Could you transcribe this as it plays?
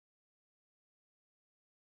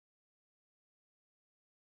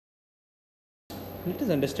Let us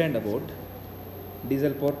understand about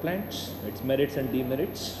diesel power plants, its merits and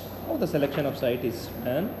demerits, how the selection of site is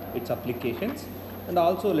done, its applications, and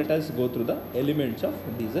also let us go through the elements of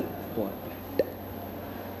diesel power plant.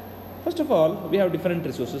 First of all, we have different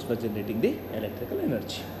resources for generating the electrical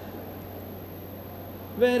energy,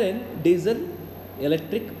 wherein diesel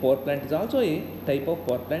electric power plant is also a type of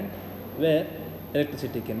power plant where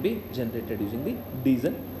electricity can be generated using the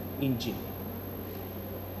diesel engine.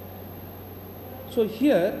 So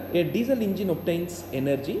here a diesel engine obtains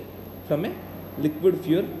energy from a liquid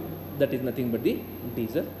fuel, that is nothing but the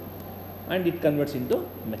diesel, and it converts into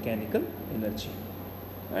mechanical energy.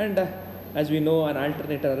 And as we know, an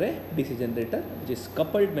alternator or a DC generator which is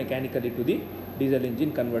coupled mechanically to the diesel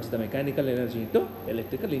engine converts the mechanical energy into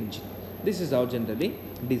electrical engine. This is how generally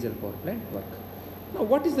diesel power plant work. Now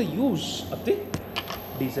what is the use of the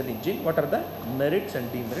diesel engine? What are the merits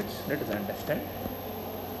and demerits? Let us understand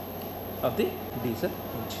of the diesel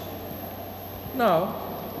engine. Now,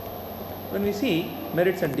 when we see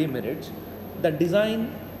merits and demerits, the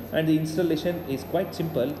design and the installation is quite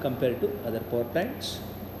simple compared to other power plants.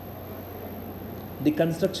 The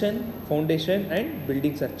construction, foundation and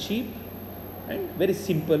buildings are cheap and very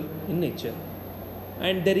simple in nature,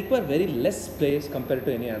 and they require very less space compared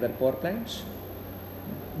to any other power plants.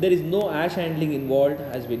 There is no ash handling involved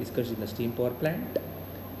as we discussed in the steam power plant,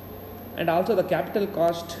 and also the capital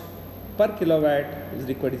cost per kilowatt is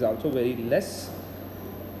required is also very less,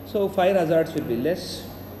 so fire hazards will be less,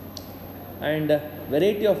 and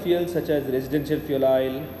variety of fuels such as residential fuel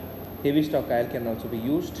oil, heavy stock oil can also be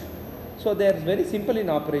used. So they are very simple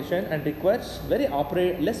in operation and requires very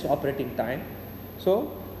less operating time,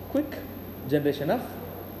 so quick generation of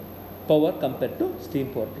power compared to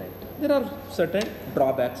steam power plant. There are certain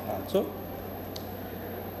drawbacks also.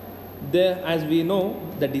 There, as we know,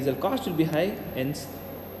 the diesel cost will be high, hence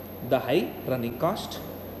the high running cost.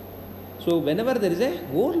 So whenever there is a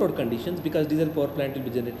overload conditions, because diesel power plant will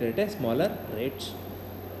be generated at a smaller rates,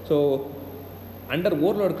 so under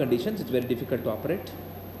overload conditions it's very difficult to operate.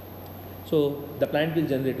 So the plant will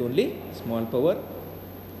generate only small power.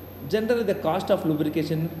 Generally the cost of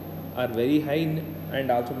lubrication are very high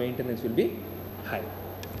and also maintenance will be high.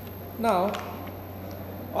 Now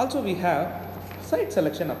also we have site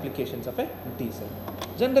selection applications of a diesel.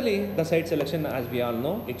 Generally the site selection, as we all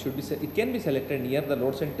know, it can be selected near the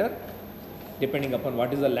load center depending upon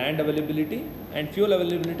what is the land availability and fuel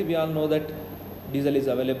availability. We all know that diesel is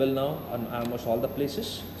available now on almost all the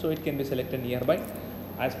places, so it can be selected nearby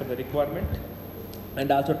as per the requirement,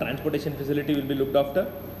 and also transportation facility will be looked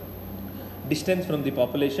after, distance from the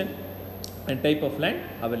population and type of land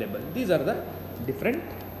available. These are the different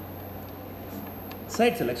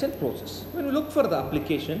site selection process. When we look for the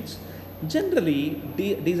applications, generally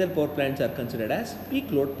diesel power plants are considered as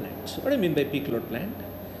peak load plants. What do I mean by peak load plant?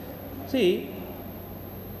 See,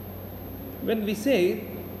 when we say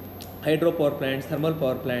hydro power plants, thermal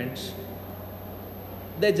power plants,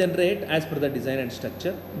 they generate as per the design and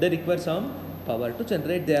structure. They require some power to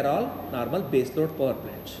generate. They are all normal base load power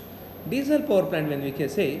plants. Diesel power plant, when we can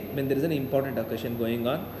say, when there is an important occasion going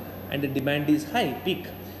on and the demand is high, peak.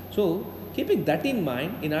 So keeping that in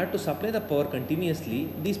mind, in order to supply the power continuously,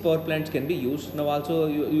 these power plants can be used. Now also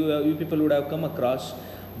you people would have come across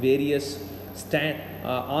various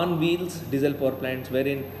on wheels diesel power plants,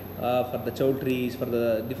 wherein for the chowdhuries, for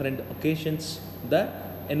the different occasions, the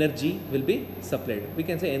energy will be supplied. We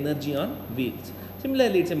can say energy on wheels.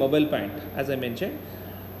 Similarly, it's a mobile plant, as I mentioned.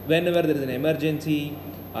 Whenever there is an emergency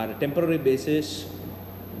or a temporary basis,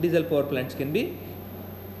 diesel power plants can be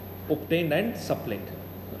obtained and supplied,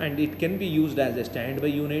 and it can be used as a standby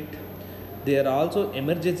unit. There are also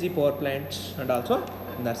emergency power plants and also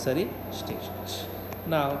nursery stations.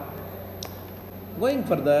 Now, going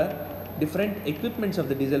for the different equipments of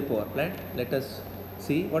the diesel power plant, let us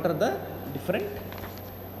see what are the different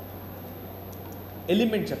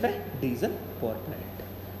elements of a diesel power plant.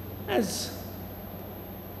 As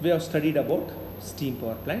we have studied about steam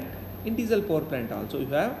power plant, in diesel power plant also you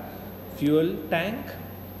have fuel tank,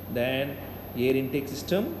 then air intake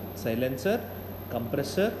system, silencer,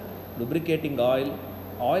 compressor, lubricating oil,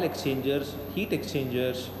 oil exchangers, heat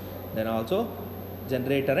exchangers, then also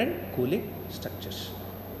generator and cooling structures.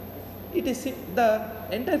 It is the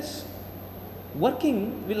entire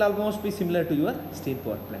working will almost be similar to your steam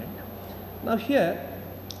power plant. Now here,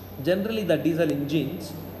 generally the diesel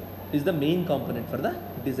engines is the main component for the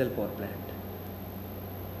diesel power plant.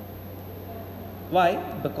 Why?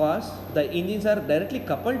 Because the engines are directly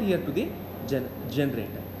coupled here to the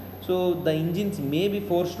generator. So the engines may be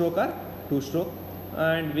 4-stroke or 2-stroke,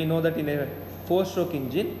 and we know that in a 4-stroke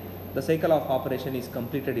engine the cycle of operation is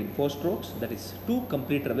completed in 4 strokes, that is 2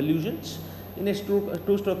 complete revolutions. In a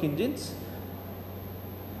 2-stroke engines,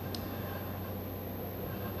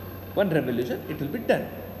 1 revolution it will be done.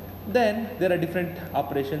 Then there are different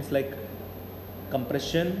operations like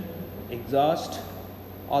compression, exhaust,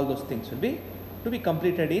 all those things will be to be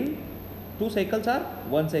completed in 2 cycles or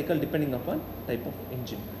 1 cycle depending upon type of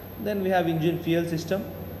engine. Then we have engine fuel system,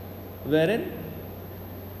 wherein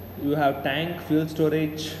you have tank, fuel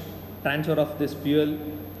storage, transfer of this fuel,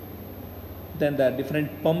 then the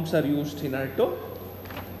different pumps are used in order to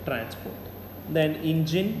transport. Then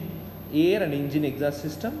engine air and engine exhaust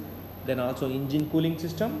system, then also engine cooling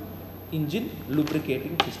system, engine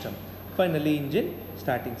lubricating system, finally engine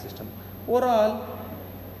starting system. Overall,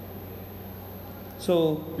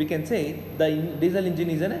 so we can say the diesel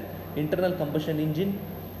engine is an internal combustion engine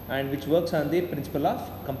and which works on the principle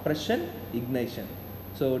of compression ignition.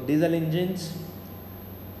 So diesel engines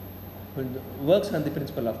works on the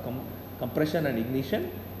principle of compression and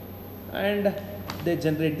ignition, and they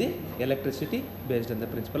generate the electricity based on the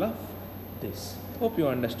principle of this. Hope you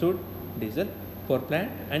understood diesel power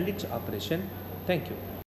plant and its operation. Thank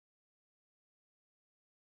you.